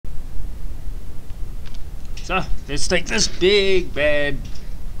So let's take this big bad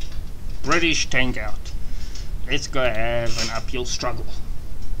British tank out. Let's go have an uphill struggle.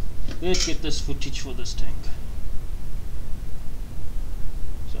 Let's get this footage for this tank.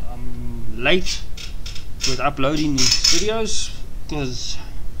 So I'm late with uploading these videos because,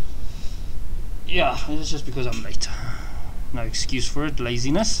 yeah, it's just because I'm late. No excuse for it,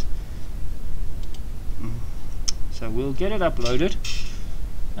 laziness. So we'll get it uploaded.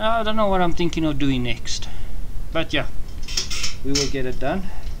 I don't know what I'm thinking of doing next, but yeah, we will get it done.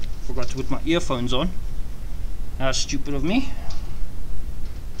 Forgot to put my earphones on. How stupid of me.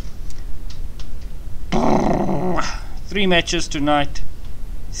 3 matches tonight,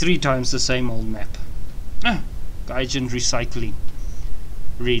 3 times the same old map. Gaijin recycling,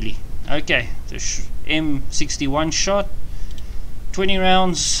 really. Okay, the M61 shot, 20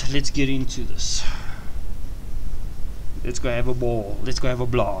 rounds. Let's get into this. Let's go have a ball. Let's go have a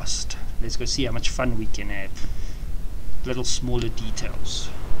blast. Let's go see how much fun we can have. Little smaller details.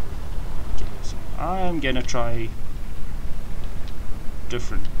 Okay, so I'm gonna try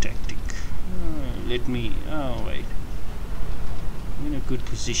different tactic. Let me. Oh wait. I'm in a good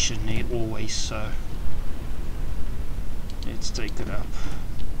position there always, so let's take it up.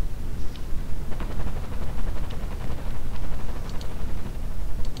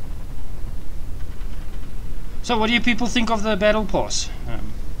 So what do you people think of the battle pass?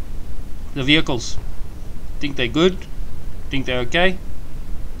 The vehicles? Think they're good? Think they're okay?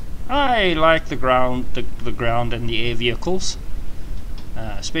 I like the ground and the air vehicles,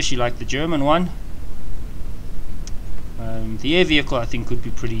 especially like the German one. The air vehicle I think could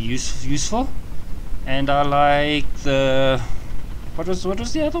be pretty useful, and I like the what was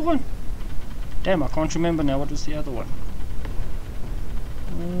the other one? Damn, I can't remember now. What was the other one?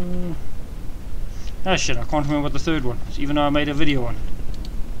 Oh shit, I can't remember what the third one was, even though I made a video on it.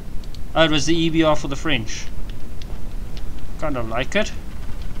 Oh, it was the EBR for the French. Kind of like it.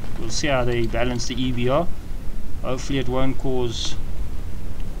 We'll see how they balance the EBR. Hopefully it won't cause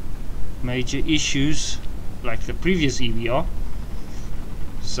major issues like the previous EBR.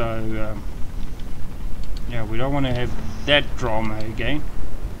 So yeah, we don't want to have that drama again.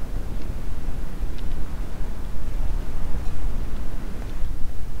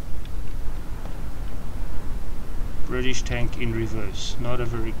 British tank in reverse. Not a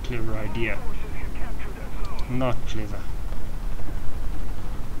very clever idea. Not clever.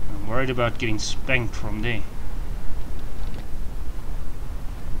 I'm worried about getting spanked from there.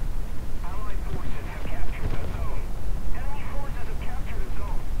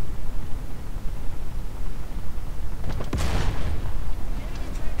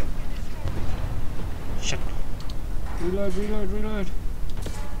 Shit. Reload.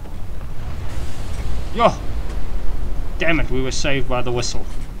 Yo! Damn it, we were saved by the whistle.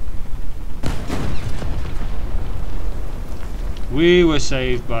 We were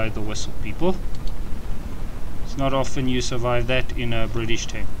saved by the whistle, people. It's not often you survive that in a British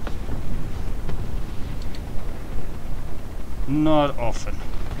tank. Not often.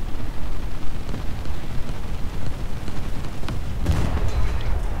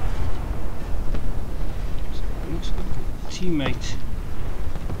 So it looks like a teammate.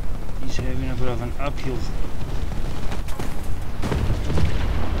 He's having a bit of an uphill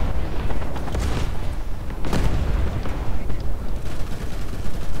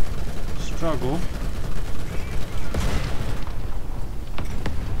struggle.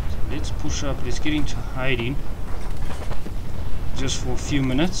 So let's push up, let's get into hiding just for a few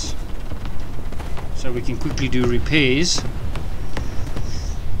minutes so we can quickly do repairs.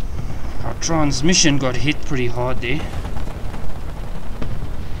 Our transmission got hit pretty hard there.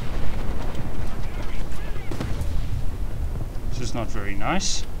 This is not very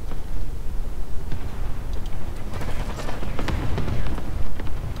nice.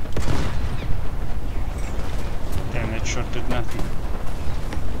 Shot did nothing.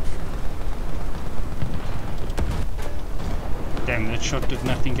 Damn, that shot did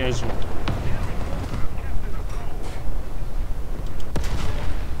nothing as well.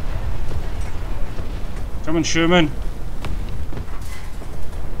 Come on, Sherman.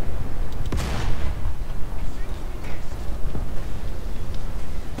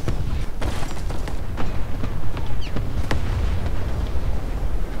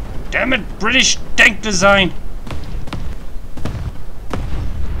 Damn it, British tank design.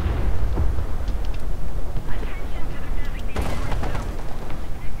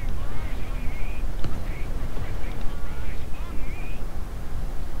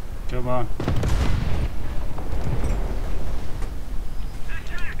 Come on.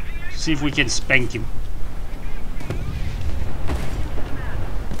 See if we can spank him.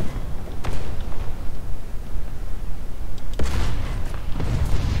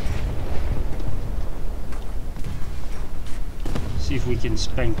 can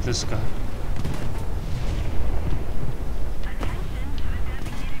spank this guy.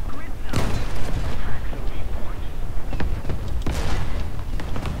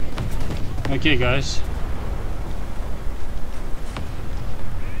 Okay, guys.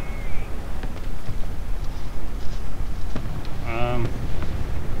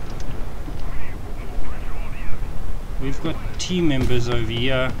 We've got team members over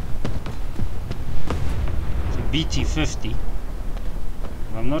here. It's a BT-50. If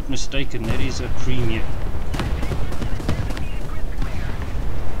I'm not mistaken, that is a Premier.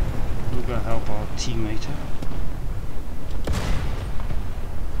 We'll go help our teammate out.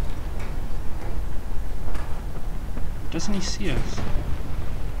 Doesn't he see us?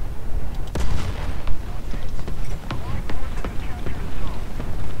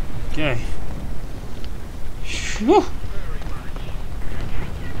 Okay. Whew.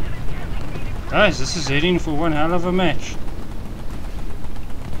 Guys, this is heading for one hell of a match.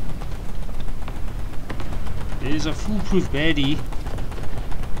 There's a foolproof baddie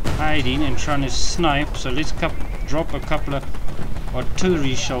hiding and trying to snipe, so let's drop a couple of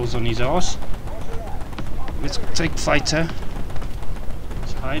artillery shells on his ass. Let's take fighter.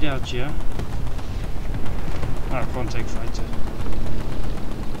 Let's hide out here. No, I can't take fighter.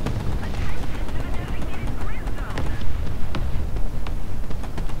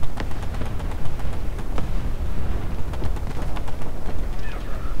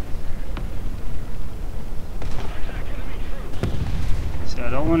 So I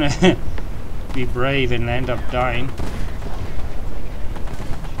don't want to be brave and end up dying.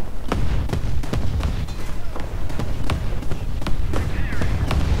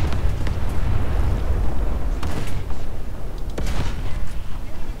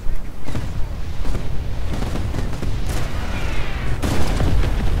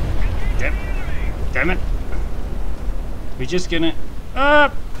 Damn it. We're just gonna...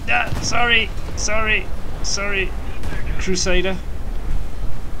 sorry. Crusader.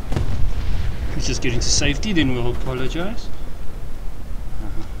 Let's just get into safety, then we'll apologize.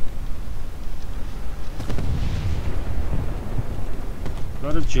 A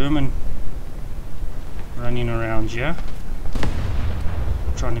lot of German running around here.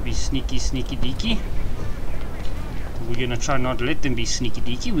 Trying to be sneaky deaky. We're gonna try not to let them be sneaky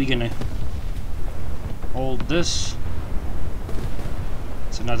deaky. We're gonna hold this.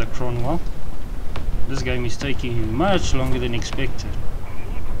 It's another Cromwell. This game is taking much longer than expected.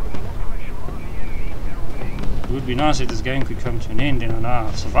 It would be nice if this game could come to an end and I know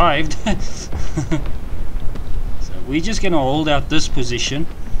I've survived. So we're just going to hold out this position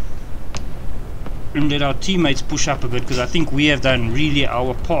and let our teammates push up a bit, because I think we have done really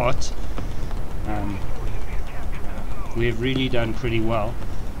our part. We have really done pretty well.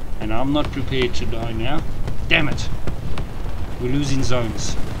 And I'm not prepared to die now. Damn it. We're losing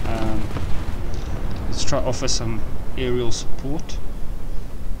zones. Let's try offer some aerial support.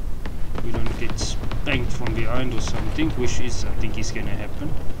 We don't get spanked from behind or something, which is, I think, is going to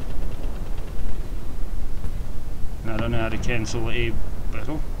happen. And I don't know how to cancel air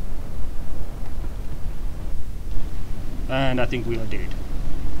battle. And I think we are dead.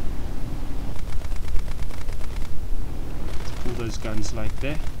 Pull those guns like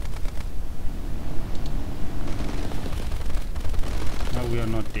that. No, we are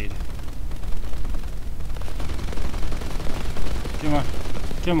not dead. Come on.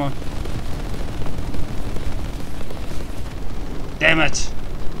 Come on. Damn it!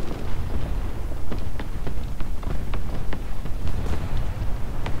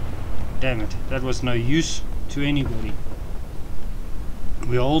 Damn it. That was no use to anybody.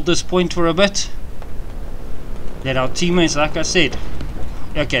 We hold this point for a bit. Let our teammates, like I said,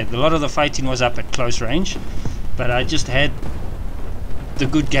 okay, a lot of the fighting was up at close range, but I just had the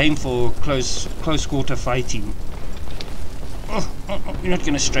good game for close quarter fighting. Oh, you're not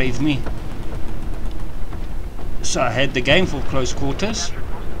going to strafe me. So I had the game for close quarters.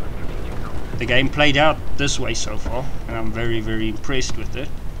 The game played out this way so far, and I'm very, very impressed with it.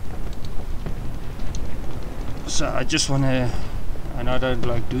 So I just want to, and I don't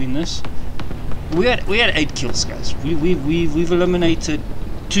like doing this. We had 8 kills, guys. We've eliminated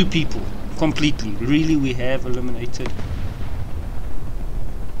 2 people completely. Really, we have eliminated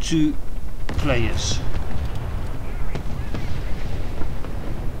 2 players.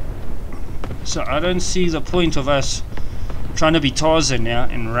 So I don't see the point of us trying to be Tarzan now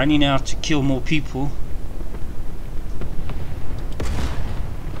and running out to kill more people.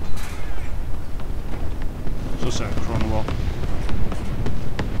 It's also a Cromwell.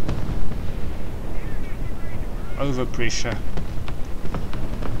 Over pressure.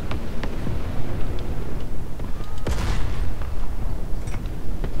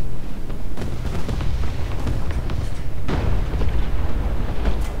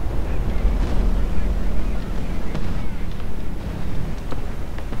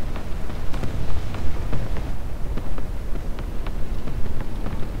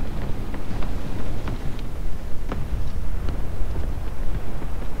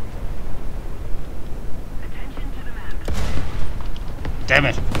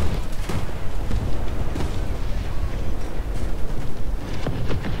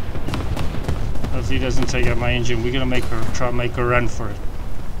 doesn't take out my engine, we're gonna try and make a run for it.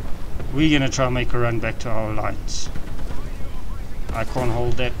 We're gonna try and make a run back to our lines. I can't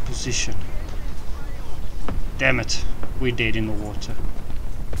hold that position. Damn it, we're dead in the water.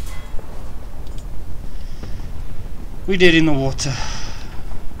 We're dead in the water.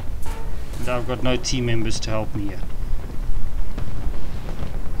 And I've got no team members to help me here.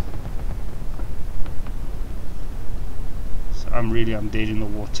 So I'm dead in the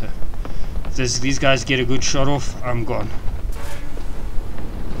water. If these guys get a good shot off, I'm gone.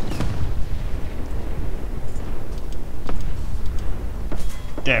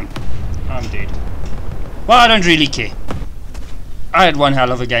 Damn, I'm dead. Well, I don't really care. I had one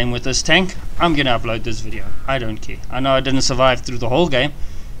hell of a game with this tank. I'm gonna upload this video. I don't care. I know I didn't survive through the whole game,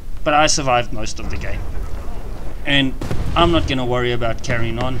 but I survived most of the game. And I'm not gonna worry about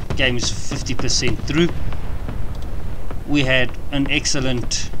carrying on. Game is 50% through. We had an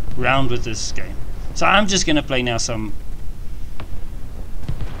excellent round with this game. So I'm just gonna play now some...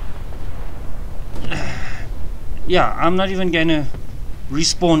 yeah, I'm not even gonna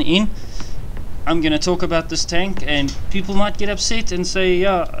respawn in. I'm gonna talk about this tank, and people might get upset and say,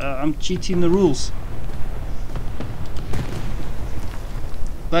 yeah, I'm cheating the rules.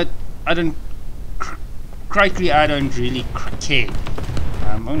 But I don't... crikey, I don't really care.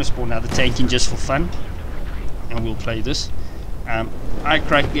 I'm gonna spawn another tank in just for fun, and we'll play this.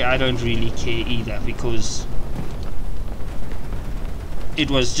 I don't really care either, because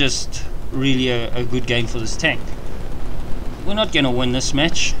it was just really a good game for this tank. We're not gonna win this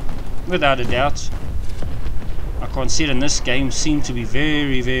match, without a doubt. I can't see it, in this game seemed to be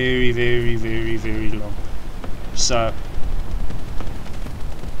very, very, very, very, very long. So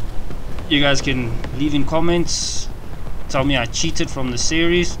you guys can leave in comments, tell me I cheated from the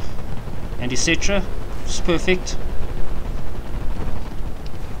series and etc. It's perfect.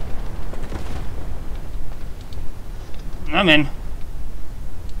 I mean,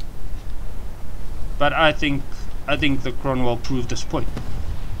 but I think the Cromwell proved this point.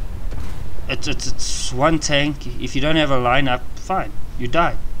 It's one tank. If you don't have a lineup, fine, you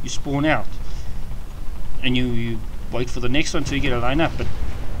die, you spawn out, and you wait for the next one till you get a lineup. But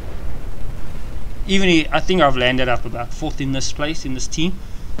even I think I've landed up about 4th in this place, in this team.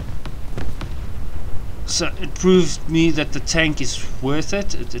 So it proved me that the tank is worth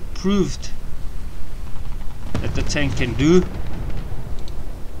it. It proved that the tank can do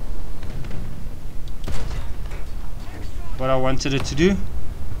what I wanted it to do.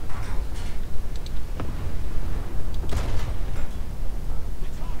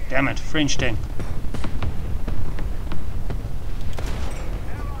 Damn it, French tank.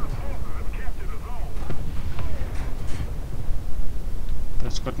 But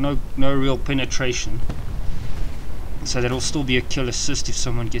it's got no real penetration, so that'll still be a kill assist if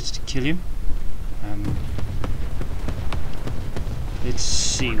someone gets to kill him. Let's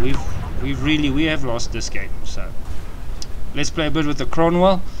see, we have lost this game, so let's play a bit with the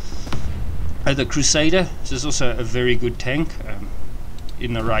Cromwell. The Crusader. This is also a very good tank,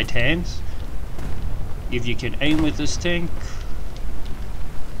 in the right hands. If you can aim with this tank,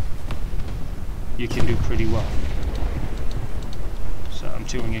 you can do pretty well. So I'm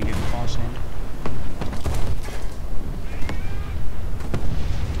still going to get a pass hand.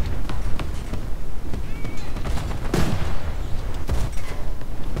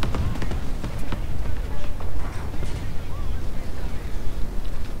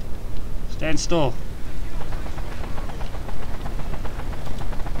 Stand still.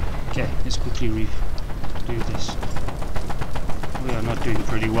 Okay, let's quickly do this. We are not doing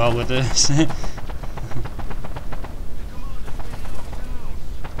pretty well with this.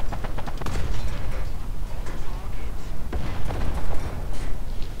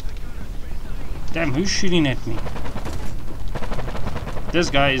 Damn, who's shooting at me? This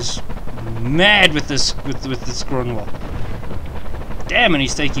guy is mad with this Cromwell. Damn, and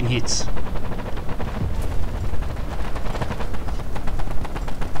he's taking hits.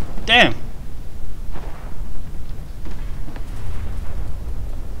 Damn.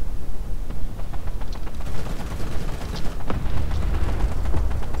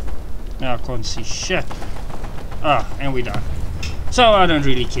 Now I can't see shit. Ah, and we die. So I don't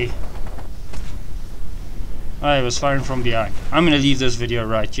really care. I was firing from behind. I'm gonna leave this video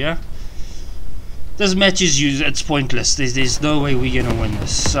right here. This match is used, it's pointless. There's no way we're gonna win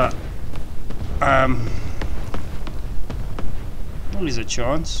this. So, well, there's a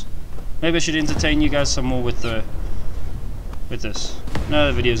chance. Maybe I should entertain you guys some more with this. No,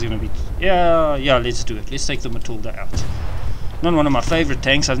 the video's gonna be... Yeah, let's do it. Let's take the Matilda out. Not one of my favorite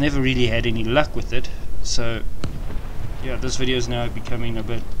tanks. I've never really had any luck with it. So, yeah, this video is now becoming a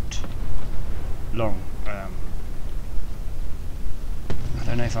bit long. I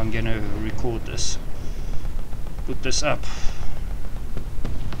don't know if I'm gonna record this, put this up,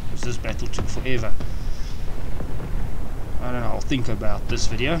 because this battle took forever. I don't know, I'll think about this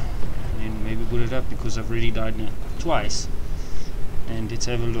video and then maybe put it up, because I've already died now twice. And let's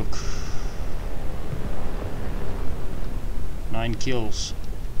have a look. 9 kills.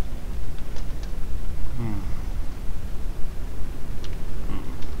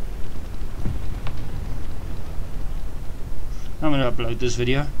 I'm gonna upload this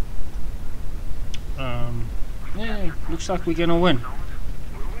video. Yeah, looks like we're gonna win.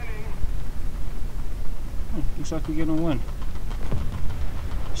 Looks like we're gonna win.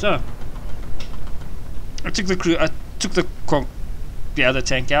 So I took the other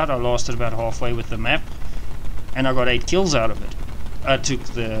tank out. I lasted about halfway with the map, and I got 8 kills out of it. I took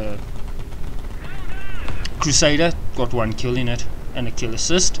the Crusader, got 1 kill in it and a kill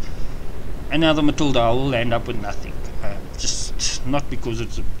assist, and now the Matilda I will end up with nothing. Just not because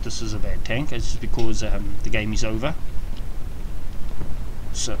this is a bad tank, it's just because the game is over.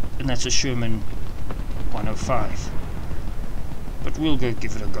 So, and that's a Sherman 105. But we'll go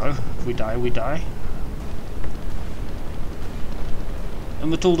give it a go. If we die, we die. The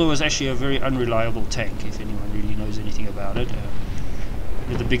Matilda was actually a very unreliable tank, if anyone really knows anything about it.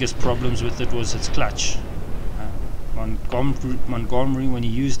 One of the biggest problems with it was its clutch. Montgomery, when he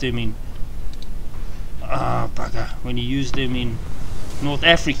used them in when he used them in North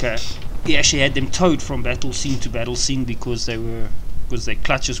Africa, he actually had them towed from battle scene to battle scene because their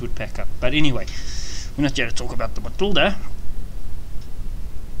clutches would pack up. But anyway, we're not here to talk about the Matilda.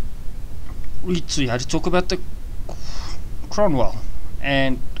 We had to talk about the Cromwell,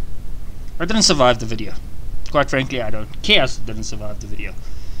 and I didn't survive the video. Quite frankly, I don't care. I didn't survive the video.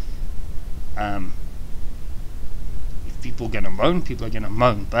 If people are gonna moan, people are gonna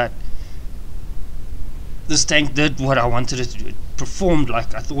moan, but this tank did what I wanted it to do. It performed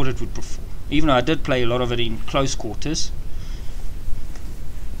like I thought it would perform, even though I did play a lot of it in close quarters.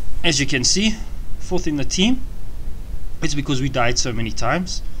 As you can see, 4th in the team. It's because we died so many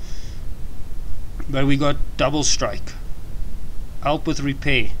times, but we got double strike, help with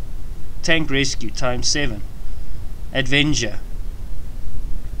repair, tank rescue ×7, Avenger,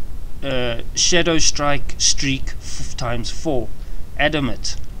 shadow strike streak ×4,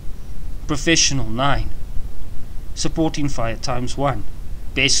 adamant, professional 9, supporting fire ×1,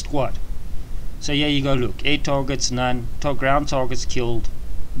 best squad. So here you go, look, air targets none, ground targets killed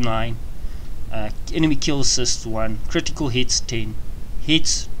 9, enemy kill assists 1, critical hits 10,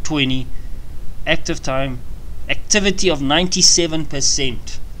 hits 20, activity of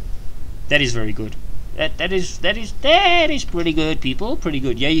 97%. That is very good. That is pretty good, people. Pretty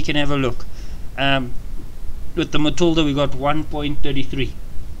good. Yeah, you can have a look. With the Matilda we got 1.33.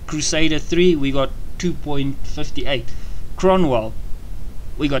 Crusader 3 we got 2.58. Cromwell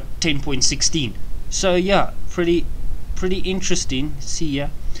we got 10.16. So yeah, pretty interesting. See ya.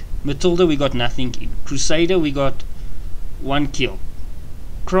 Matilda we got nothing in. Crusader we got 1 kill.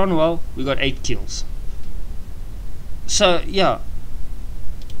 Cromwell we got 8 kills. So yeah.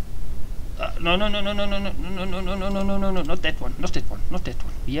 No, not that one.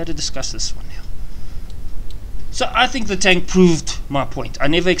 We had to discuss this one now. So I think the tank proved my point. I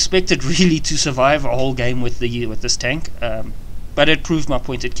never expected really to survive a whole game with this tank, but it proved my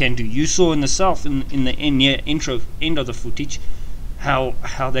point. It can do. You saw in the south in the end of the footage how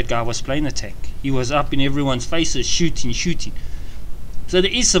that guy was playing the tank. He was up in everyone's faces, shooting. So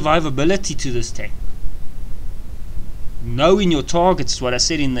there is survivability to this tank. Knowing your targets, what I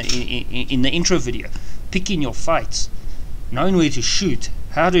said in the intro video, picking your fights, knowing where to shoot,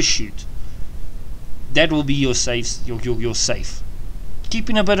 how to shoot, that will be your safe. Your safe.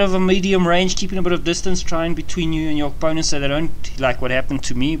 Keeping a bit of a medium range, keeping a bit of distance, trying between you and your opponents, so they don't like what happened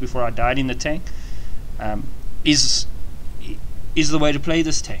to me before I died in the tank, is the way to play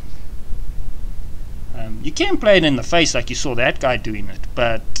this tank. You can play it in the face like you saw that guy doing it,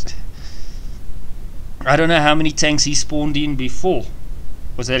 but I don't know how many tanks he spawned in before.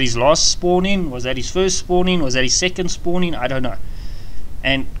 Was that his last spawn in? Was that his first spawn in? Was that his second spawn in? I don't know.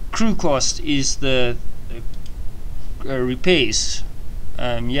 And crew cost is the repairs.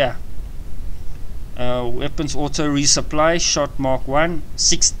 Yeah. Weapons auto resupply, shot mark 1,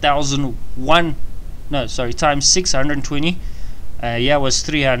 6,001. No, sorry, times 620. Yeah, was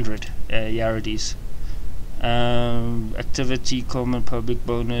 300 Yardies. Activity, common, public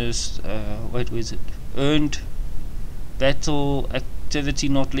bonus. What was it? Earned battle activity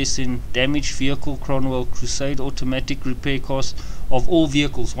not less than damaged vehicle. Cromwell Crusade automatic repair cost of all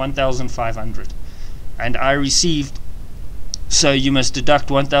vehicles 1,500, and I received So you must deduct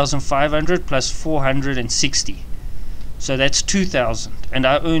 1,500 plus 460. So that's 2,000, and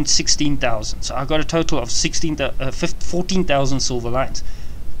I earned 16,000. So I got a total of 14,000 silver lines.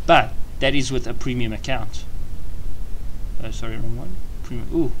 But that is with a premium account. Sorry, wrong one.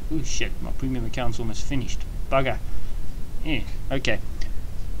 Ooh, shit! My premium account's almost finished. Bugger. Yeah. Okay.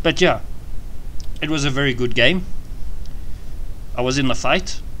 But yeah, it was a very good game. I was in the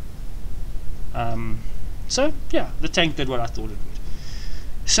fight. So yeah, the tank did what I thought it would.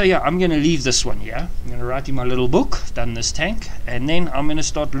 So yeah, I'm gonna leave this one here. I'm gonna write in my little book, done this tank, and then I'm gonna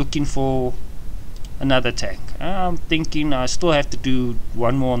start looking for another tank. I'm thinking I still have to do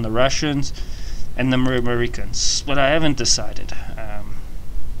one more on the Russians and the Americans, but I haven't decided.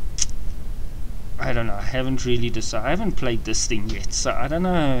 I don't know. I haven't really decided. I haven't played this thing yet, so I don't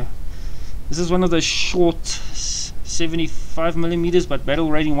know. This is one of those short 75 millimeters, but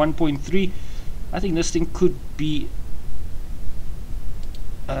battle rating 1.3. I think this thing could be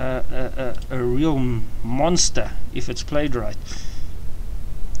a real monster if it's played right.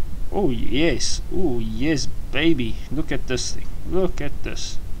 Oh yes, oh yes, baby! Look at this thing. Look at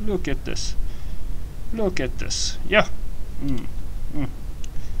this. Look at this. Look at this. Yeah.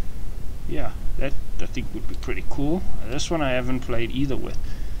 Yeah, that I think would be pretty cool. This one I haven't played either with.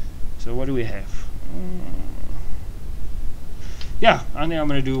 So what do we have? Yeah, I think I'm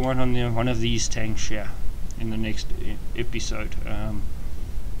gonna do one on one of these tanks here in the next episode.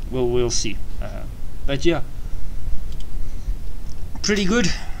 We'll see. But yeah, pretty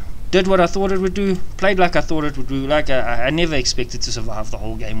good. Did what I thought it would do. Played like I thought it would do. Like I never expected to survive the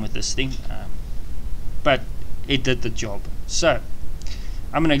whole game with this thing, but it did the job. So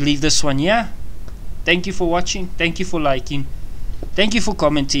I'm gonna leave this one here. Thank you for watching. Thank you for liking. Thank you for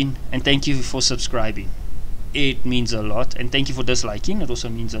commenting, and thank you for subscribing. It means a lot. And thank you for disliking. It also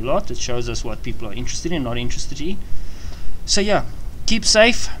means a lot. It shows us what people are interested in, not interested in. So yeah, keep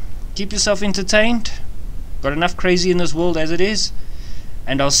safe, keep yourself entertained. Got enough crazy in this world as it is,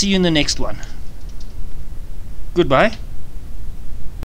 and I'll see you in the next one. Goodbye.